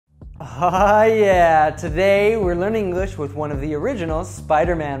Oh yeah, today we're learning English with one of the original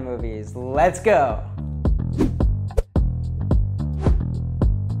Spider-Man movies. Let's go!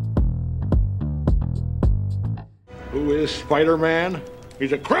 Who is Spider-Man?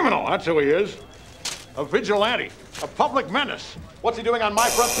 He's a criminal, that's who he is. A vigilante, a public menace. What's he doing on my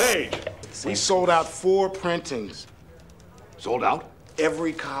front page? We sold out 4 printings. Sold out?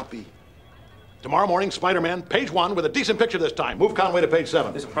 Every copy. Tomorrow morning, Spider-Man, page 1 with a decent picture this time. Move Conway to page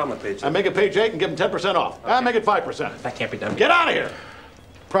 7. There's a problem with page 7. And make it page 8 and give him 10% off. Okay. And make it 5%. That can't be done. Get out of here!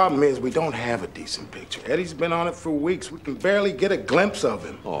 Problem is, we don't have a decent picture. Eddie's been on it for weeks. We can barely get a glimpse of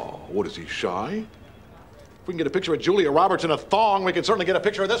him. Oh, what is he, shy? If we can get a picture of Julia Roberts in a thong, we can certainly get a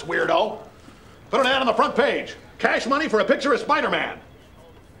picture of this weirdo. Put an ad on the front page. Cash money for a picture of Spider-Man.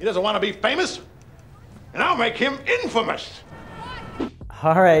 He doesn't want to be famous, and I'll make him infamous.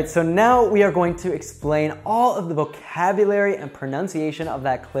 Alright, so now we are going to explain all of the vocabulary and pronunciation of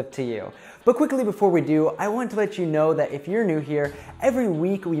that clip to you. But quickly before we do, I want to let you know that if you're new here, every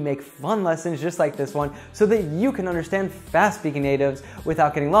week we make fun lessons just like this one so that you can understand fast-speaking natives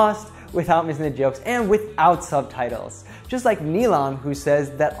without getting lost, without missing the jokes, and without subtitles. Just like Nilam, who says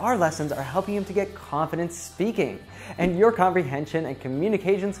that our lessons are helping him to get confidence speaking. And your comprehension and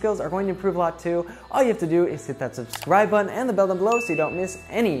communication skills are going to improve a lot too. All you have to do is hit that subscribe button and the bell down below so you don't miss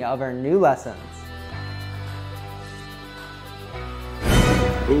any of our new lessons.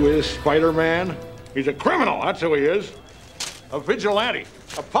 Who is Spider-Man? He's a criminal, that's who he is. A vigilante,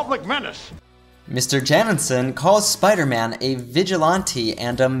 a public menace. Mr. Janison calls Spider-Man a vigilante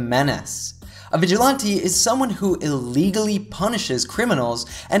and a menace. A vigilante is someone who illegally punishes criminals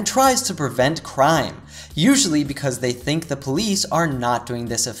and tries to prevent crime, usually because they think the police are not doing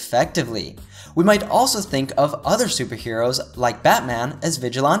this effectively. We might also think of other superheroes like Batman as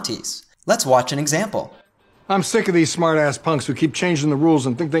vigilantes. Let's watch an example. I'm sick of these smart-ass punks who keep changing the rules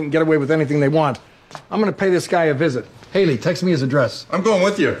and think they can get away with anything they want. I'm gonna pay this guy a visit. Haley, text me his address. I'm going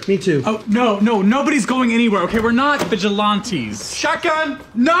with you. Me too. Oh, no, nobody's going anywhere, okay? We're not vigilantes. Shotgun?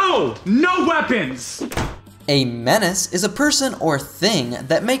 No weapons! A menace is a person or thing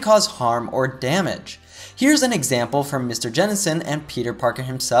that may cause harm or damage. Here's an example from Mr. Jennison and Peter Parker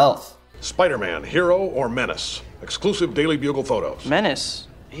himself. Spider-Man, hero or menace? Exclusive Daily Bugle photos. Menace?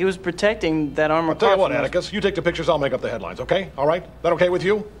 He was protecting that armored car. I'll tell you what, Atticus, you take the pictures, I'll make up the headlines, okay? All right? That okay with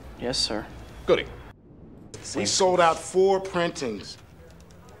you? Yes, sir. Goody. We sold out 4 printings.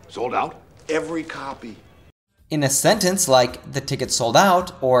 Sold out? Every copy. In a sentence like, the ticket sold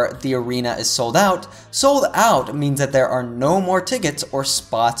out, or the arena is sold out means that there are no more tickets or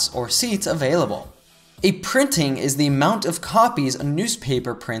spots or seats available. A printing is the amount of copies a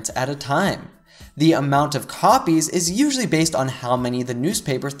newspaper prints at a time. The amount of copies is usually based on how many the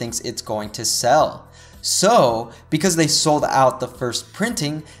newspaper thinks it's going to sell. So, because they sold out the first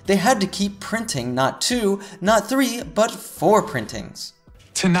printing, they had to keep printing not 2, not 3, but 4 printings.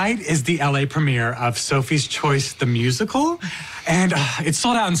 Tonight is the LA premiere of Sophie's Choice the Musical, and it's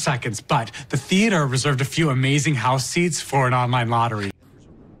sold out in seconds, but the theater reserved a few amazing house seats for an online lottery.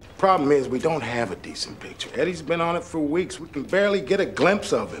 Problem is, we don't have a decent picture. Eddie's been on it for weeks. We can barely get a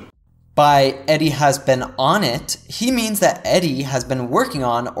glimpse of him. By Eddie has been on it, he means that Eddie has been working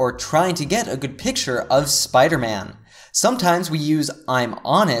on or trying to get a good picture of Spider-Man. Sometimes we use I'm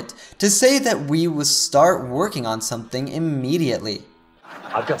on it to say that we will start working on something immediately.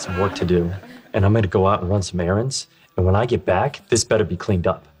 I've got some work to do, and I'm gonna go out and run some errands, and when I get back, this better be cleaned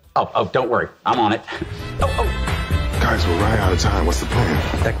up. Oh, don't worry. I'm on it. Guys, we're running out of time. What's the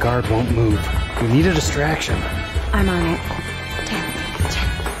plan? That guard won't move. We need a distraction. I'm on it. 10.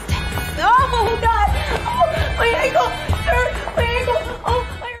 Oh, God! Oh, my ankle! Sir, my ankle!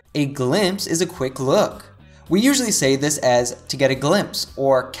 Oh, my... A glimpse is a quick look. We usually say this as to get a glimpse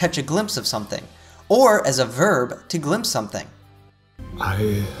or catch a glimpse of something, or as a verb to glimpse something.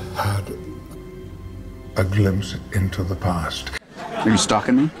 I had a glimpse into the past. Are you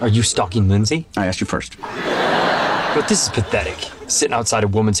stalking me? Are you stalking Lindsay? I asked you first. But this is pathetic. Sitting outside a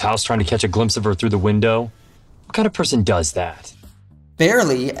woman's house trying to catch a glimpse of her through the window. What kind of person does that?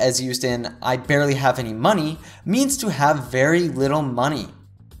 Barely, as used in I barely have any money, means to have very little money.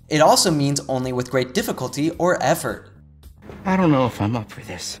 It also means only with great difficulty or effort. I don't know if I'm up for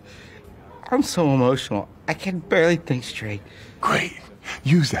this. I'm so emotional. I can barely think straight. Great.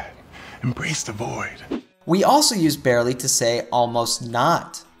 Use that. Embrace the void. We also use barely to say almost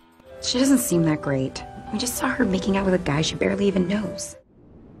not. She doesn't seem that great. We just saw her making out with a guy she barely even knows.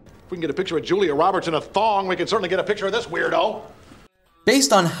 If we can get a picture of Julia Roberts in a thong, we can certainly get a picture of this weirdo.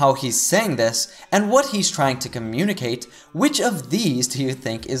 Based on how he's saying this and what he's trying to communicate, which of these do you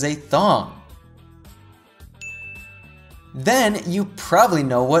think is a thong? Then you probably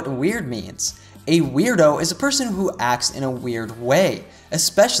know what weird means. A weirdo is a person who acts in a weird way,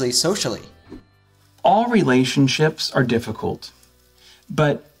 especially socially. All relationships are difficult,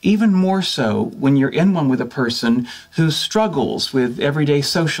 but even more so when you're in one with a person who struggles with everyday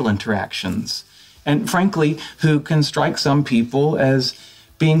social interactions, and frankly, who can strike some people as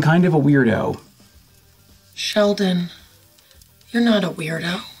being kind of a weirdo. Sheldon, you're not a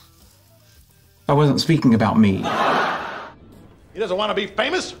weirdo. I wasn't speaking about me. He doesn't want to be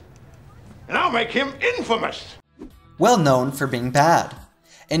famous, and I'll make him infamous. Well known for being bad.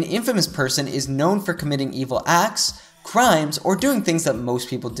 An infamous person is known for committing evil acts, crimes, or doing things that most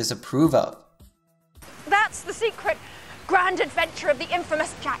people disapprove of. That's the secret grand adventure of the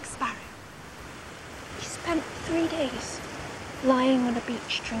infamous Jack Sparrow. He spent 3 days lying on a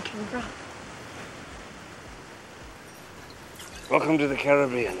beach drinking rum. Welcome to the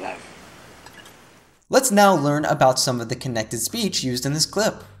Caribbean, life. Let's now learn about some of the connected speech used in this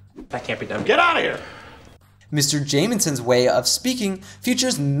clip. That can't be done. Get out of here! Mr. Jamison's way of speaking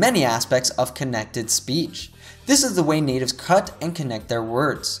features many aspects of connected speech. This is the way natives cut and connect their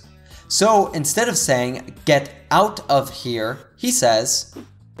words. So instead of saying, "get out of here," he says,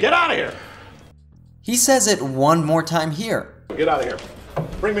 "Get out of here!" He says it one more time here. Get out of here.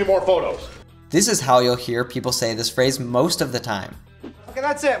 Bring me more photos. This is how you'll hear people say this phrase most of the time. Okay,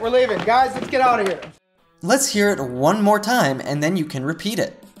 that's it. We're leaving. Guys, let's get out of here. Let's hear it one more time and then you can repeat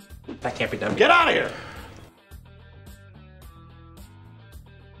it. That can't be done. Get out of here!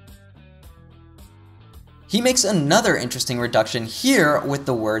 He makes another interesting reduction here with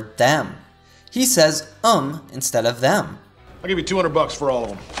the word them. He says instead of them. I'll give you $200 for all of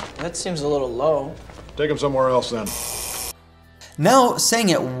them. That seems a little low. Take them somewhere else then. Now, saying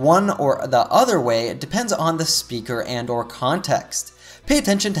it one or the other way depends on the speaker and or context. Pay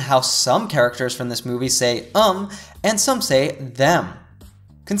attention to how some characters from this movie say and some say them.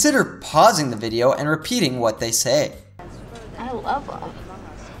 Consider pausing the video and repeating what they say. I love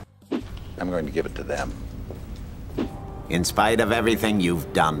them. I'm going to give it to them. In spite of everything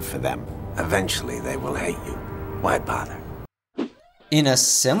you've done for them, eventually they will hate you. Why bother? In a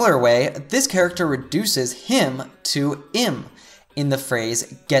similar way, this character reduces him to im in the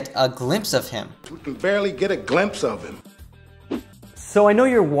phrase, "get a glimpse of him." We can barely get a glimpse of him. So I know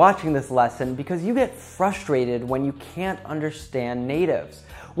you're watching this lesson because you get frustrated when you can't understand natives.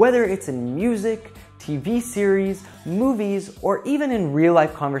 Whether it's in music, TV series, movies, or even in real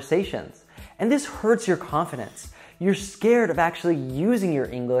life conversations. And this hurts your confidence. You're scared of actually using your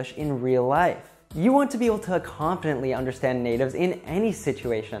English in real life. You want to be able to confidently understand natives in any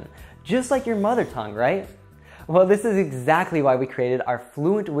situation, just like your mother tongue, right? Well, this is exactly why we created our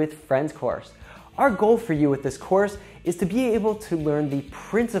Fluent with Friends course. Our goal for you with this course is to be able to learn the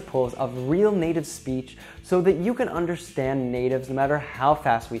principles of real native speech so that you can understand natives no matter how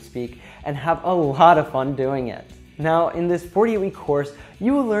fast we speak and have a lot of fun doing it. Now, in this 48-week course,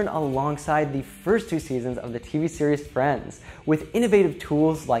 you will learn alongside the first 2 seasons of the TV series Friends with innovative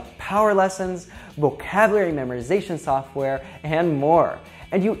tools like power lessons, vocabulary memorization software, and more.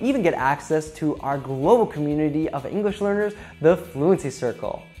 And you even get access to our global community of English learners, the Fluency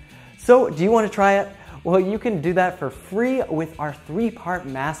Circle. So, do you want to try it? Well, you can do that for free with our 3-part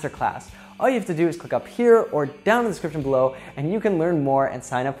masterclass. All you have to do is click up here or down in the description below, and you can learn more and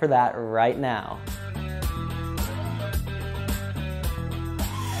sign up for that right now.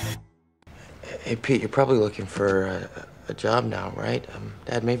 Hey, Pete, you're probably looking for a job now, right?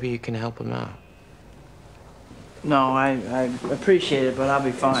 Dad, maybe you can help him out. No, I appreciate it, but I'll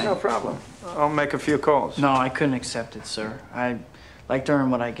be fine. No problem. I'll make a few calls. No, I couldn't accept it, sir. I like to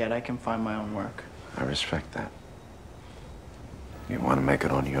earn what I get. I can find my own work. I respect that. You want to make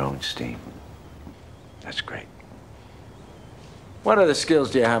it on your own steam. That's great. What other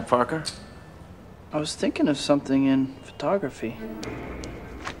skills do you have, Parker? I was thinking of something in photography.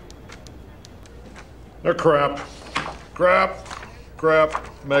 They're crap. Crap.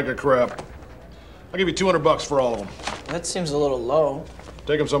 Crap. Mega crap. I'll give you $200 for all of them. That seems a little low.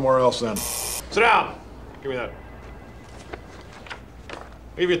 Take them somewhere else then. Sit down. Give me that.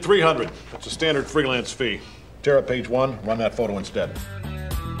 I'll give you $300. That's a standard freelance fee. Tear up page 1, run that photo instead.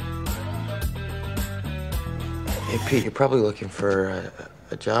 Hey, Pete, you're probably looking for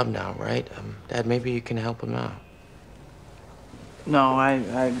a job now, right? Dad, maybe you can help him out. No,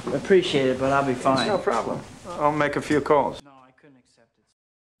 I appreciate it, but I'll be fine. No problem. I'll make a few calls. No, I couldn't accept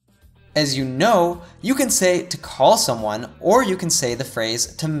it. As you know, you can say to call someone, or you can say the phrase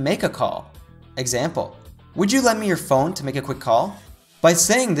to make a call. Example, would you lend me your phone to make a quick call? By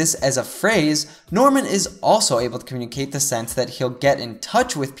saying this as a phrase, Norman is also able to communicate the sense that he'll get in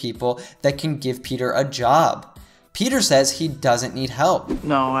touch with people that can give Peter a job. Peter says he doesn't need help.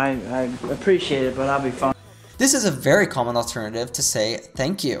 No, I appreciate it, but I'll be fine. This is a very common alternative to say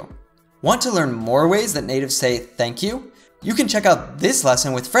thank you. Want to learn more ways that natives say thank you? You can check out this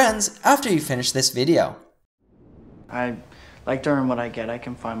lesson with friends after you finish this video. I like to earn what I get. I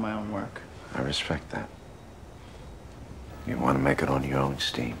can find my own work. I respect that. You want to make it on your own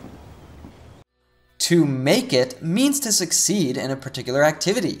steam. To make it means to succeed in a particular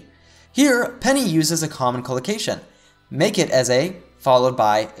activity. Here, Penny uses a common collocation. Make it as a, followed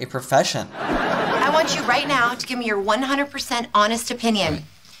by a profession. I want you right now to give me your 100% honest opinion.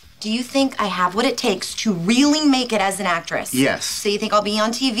 Do you think I have what it takes to really make it as an actress? Yes. So you think I'll be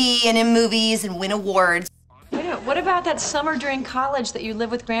on TV and in movies and win awards? Wait a minute, what about that summer during college that you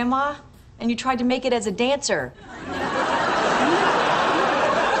lived with Grandma and you tried to make it as a dancer?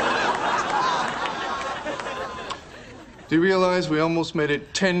 Do you realize we almost made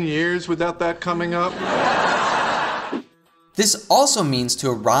it 10 years without that coming up? This also means to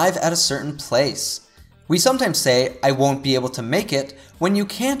arrive at a certain place. We sometimes say, I won't be able to make it, when you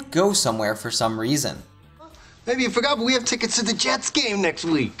can't go somewhere for some reason. Maybe you forgot, but we have tickets to the Jets game next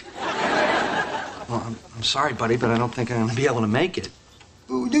week. Well, I'm sorry, buddy, but I don't think I'm going to be able to make it.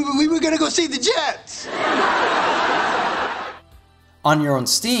 We were going to go see the Jets. On your own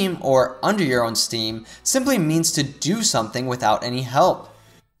steam, or under your own steam, simply means to do something without any help.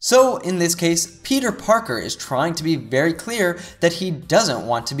 So, in this case, Peter Parker is trying to be very clear that he doesn't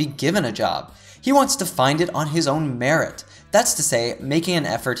want to be given a job. He wants to find it on his own merit. That's to say, making an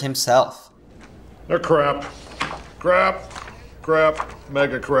effort himself. They're crap. Crap. Crap.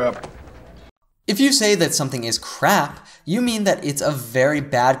 Mega crap. If you say that something is crap, you mean that it's of very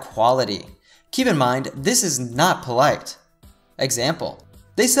bad quality. Keep in mind, this is not polite. Example.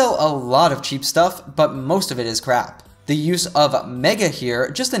 They sell a lot of cheap stuff, but most of it is crap. The use of mega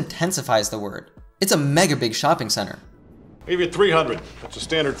here just intensifies the word. It's a mega big shopping center. Give you $300. That's a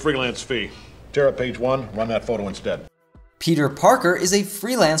standard freelance fee. Tear up page 1, run that photo instead. Peter Parker is a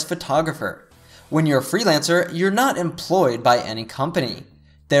freelance photographer. When you're a freelancer, you're not employed by any company.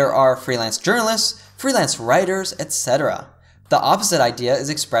 There are freelance journalists, freelance writers, etc. The opposite idea is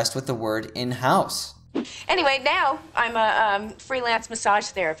expressed with the word in-house. Anyway, now I'm a freelance massage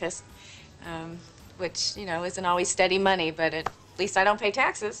therapist, which, you know, isn't always steady money, but at least I don't pay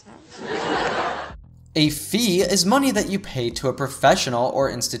taxes. A fee is money that you pay to a professional or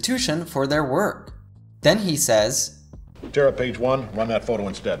institution for their work. Then he says, tear up page 1, run that photo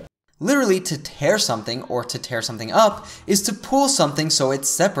instead. Literally, to tear something or to tear something up is to pull something so it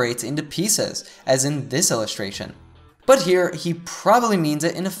separates into pieces, as in this illustration. But here, he probably means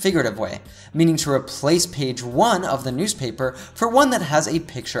it in a figurative way, meaning to replace page 1 of the newspaper for one that has a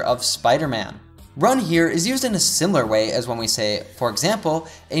picture of Spider-Man. Run here is used in a similar way as when we say, for example,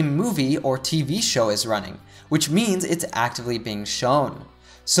 a movie or TV show is running, which means it's actively being shown.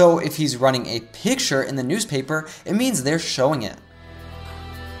 So if he's running a picture in the newspaper, it means they're showing it.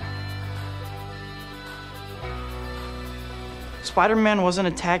 Spider-Man wasn't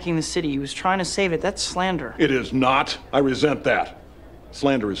attacking the city. He was trying to save it. That's slander. It is not. I resent that.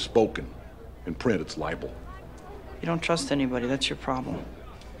 Slander is spoken. In print, it's libel. You don't trust anybody. That's your problem.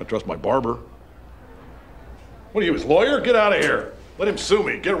 I trust my barber. What are you, his lawyer? Get out of here. Let him sue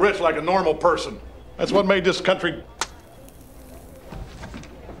me. Get rich like a normal person. That's what made this country...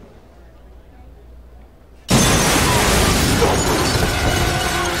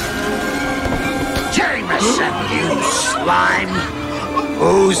 Jameson, you slime!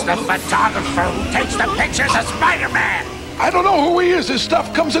 Who's the photographer who takes the pictures of Spider-Man? I don't know who he is. His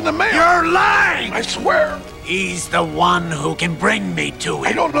stuff comes in the mail. You're lying! I swear. He's the one who can bring me to him.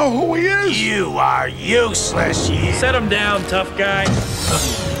 I don't know who he is. You are useless, you. Set him down, tough guy.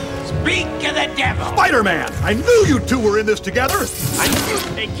 Speak of the devil. Spider-Man! I knew you two were in this together.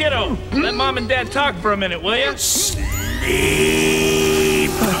 Hey, kiddo, let Mom and Dad talk for a minute, will you? Sleep.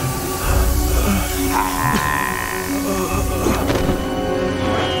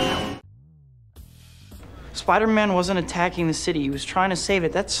 Spider-Man wasn't attacking the city. He was trying to save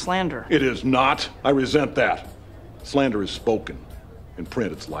it. That's slander. It is not. I resent that. Slander is spoken. In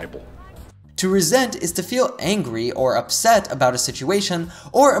print, it's libel. To resent is to feel angry or upset about a situation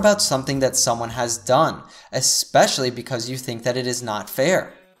or about something that someone has done, especially because you think that it is not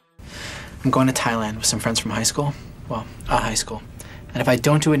fair. I'm going to Thailand with some friends from high school. Well, high school. And if I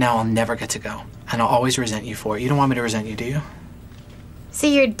don't do it now, I'll never get to go. And I'll always resent you for it. You don't want me to resent you, do you? So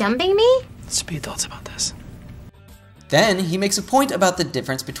you're dumping me? Let's be adults about this. Then he makes a point about the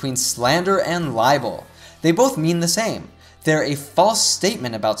difference between slander and libel. They both mean the same. They're a false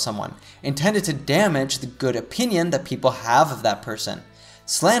statement about someone, intended to damage the good opinion that people have of that person.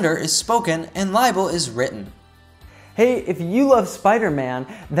 Slander is spoken and libel is written. Hey, if you love Spider-Man,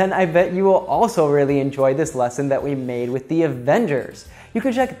 then I bet you will also really enjoy this lesson that we made with the Avengers. You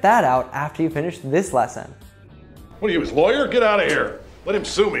can check that out after you finish this lesson. What are you, his lawyer? Get out of here. Let him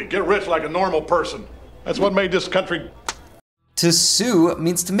sue me. Get rich like a normal person. That's what made this country... To sue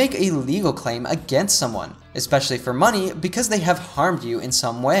means to make a legal claim against someone, especially for money because they have harmed you in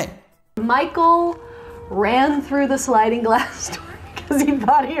some way. Michael ran through the sliding glass door because he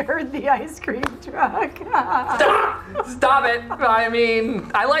thought he heard the ice cream truck. Stop it. I mean,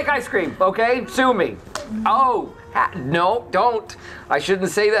 I like ice cream, okay? Sue me. Oh, no, don't. I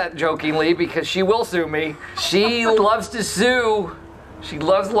shouldn't say that jokingly because she will sue me. She loves to sue. She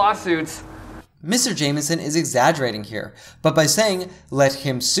loves lawsuits. Mr. Jameson is exaggerating here, but by saying, let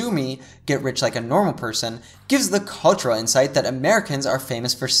him sue me, get rich like a normal person, gives the cultural insight that Americans are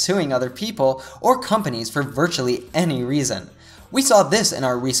famous for suing other people or companies for virtually any reason. We saw this in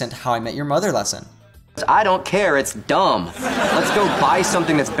our recent How I Met Your Mother lesson. I don't care, it's dumb. Let's go buy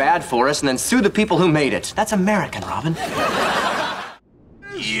something that's bad for us and then sue the people who made it. That's American, Robin.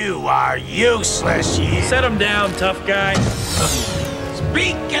 You are useless, you. Set him down, tough guy.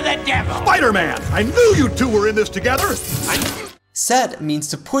 Speak of the devil! Spider-Man! I knew you two were in this together! Set means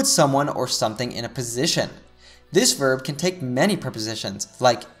to put someone or something in a position. This verb can take many prepositions,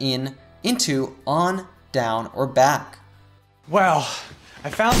 like in, into, on, down, or back. Well, I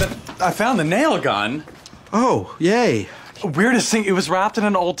found the nail gun. Oh, yay. Weirdest thing, it was wrapped in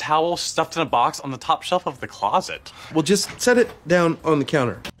an old towel stuffed in a box on the top shelf of the closet. Well, just set it down on the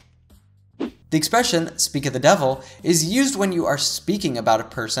counter. The expression, speak of the devil, is used when you are speaking about a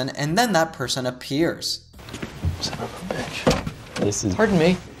person and then that person appears. Son of a bitch. This is... Pardon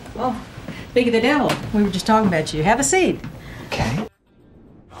me. Oh, speak of the devil. We were just talking about you. Have a seat. Okay.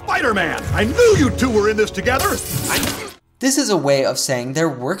 Spider-Man! I knew you two were in this together! This is a way of saying they're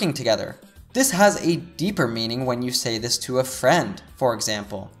working together. This has a deeper meaning when you say this to a friend, for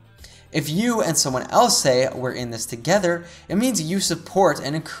example. If you and someone else say, we're in this together, it means you support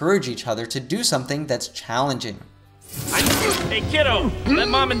and encourage each other to do something that's challenging. Hey kiddo, let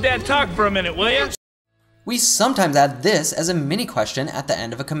mom and dad talk for a minute, will you? We sometimes add this as a mini question at the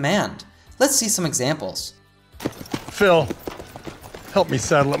end of a command. Let's see some examples. Phil, help me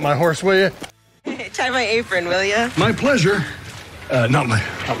saddle up my horse, will you? Tie my apron, will you? My pleasure. Not my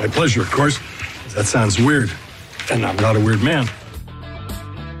pleasure, of course. That sounds weird. And I'm not a weird man.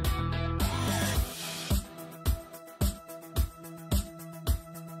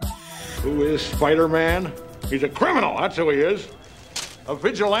 Who is Spider-Man? He's a criminal, that's who he is. A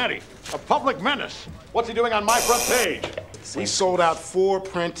vigilante, a public menace. What's he doing on my front page? We sold out 4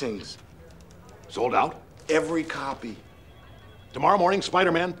 printings. Sold out? Every copy. Tomorrow morning,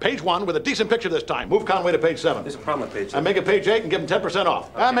 Spider-Man, page 1 with a decent picture this time. Move Conway to page 7. There's a problem with page 7. And make it page 8 and give him 10% off.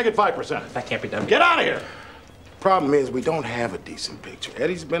 Okay. And make it 5%. That can't be done. Get out of here! Problem is, we don't have a decent picture.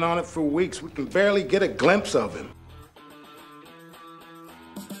 Eddie's been on it for weeks. We can barely get a glimpse of him.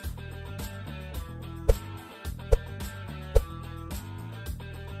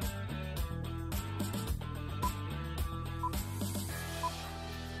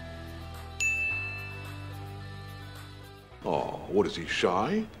 Oh, what is he,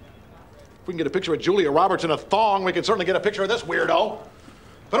 shy? If we can get a picture of Julia Roberts in a thong, we can certainly get a picture of this weirdo.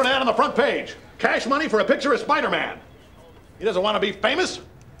 Put an ad on the front page. Cash money for a picture of Spider-Man. He doesn't want to be famous,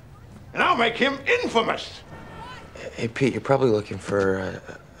 and I'll make him infamous. Hey, Pete, you're probably looking for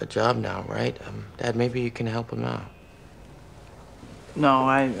a job now, right? Dad, maybe you can help him out. No,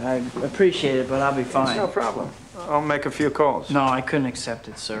 I appreciate it, but I'll be fine. No problem. I'll make a few calls. No, I couldn't accept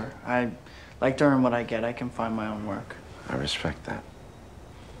it, sir. I like to earn what I get. I can find my own work. I respect that.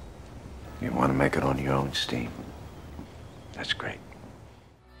 You want to make it on your own steam. That's great.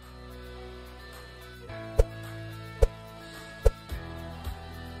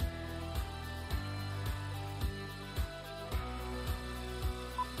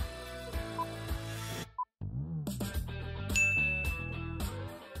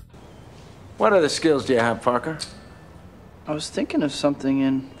 What other skills do you have, Parker? I was thinking of something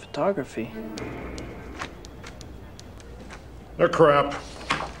in photography. They're crap.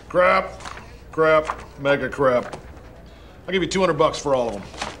 Crap, mega crap. I'll give you 200 bucks for all of them.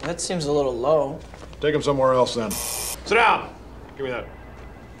 That seems a little low. Take them somewhere else then. Sit down. Give me that.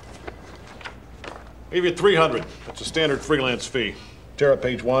 I'll give you 300. That's a standard freelance fee. Tear up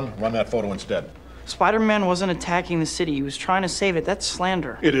page 1, run that photo instead. Spider-Man wasn't attacking the city. He was trying to save it. That's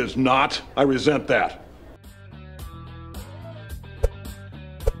slander. It is not. I resent that.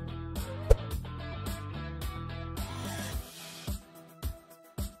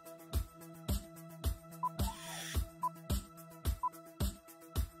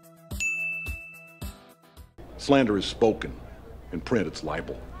 Slander is spoken. In print, it's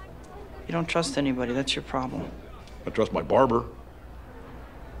libel. You don't trust anybody, that's your problem. I trust my barber.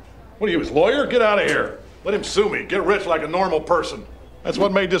 What are you, his lawyer? Get out of here. Let him sue me. Get rich like a normal person. That's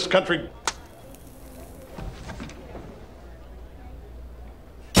what made this country...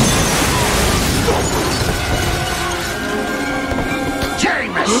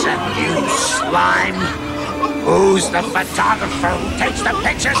 Jameson, you slime! Who's the photographer who takes the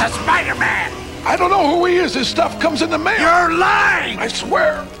pictures of Spider-Man? I don't know who he is. His stuff comes in the mail. You're lying! I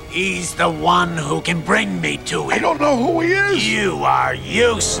swear. He's the one who can bring me to him. I don't know who he is. You are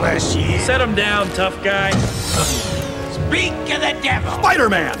useless, you. Set him down, tough guy. Speak of the devil.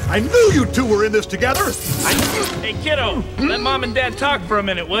 Spider-Man! I knew you two were in this together. Hey, kiddo, let Mom and Dad talk for a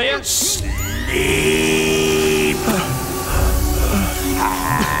minute, will you? Sleep.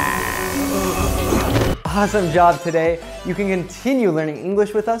 Awesome job today. You can continue learning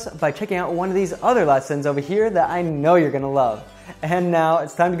English with us by checking out one of these other lessons over here that I know you're gonna love. And now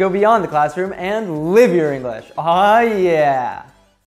it's time to go beyond the classroom and live your English. Ah, yeah.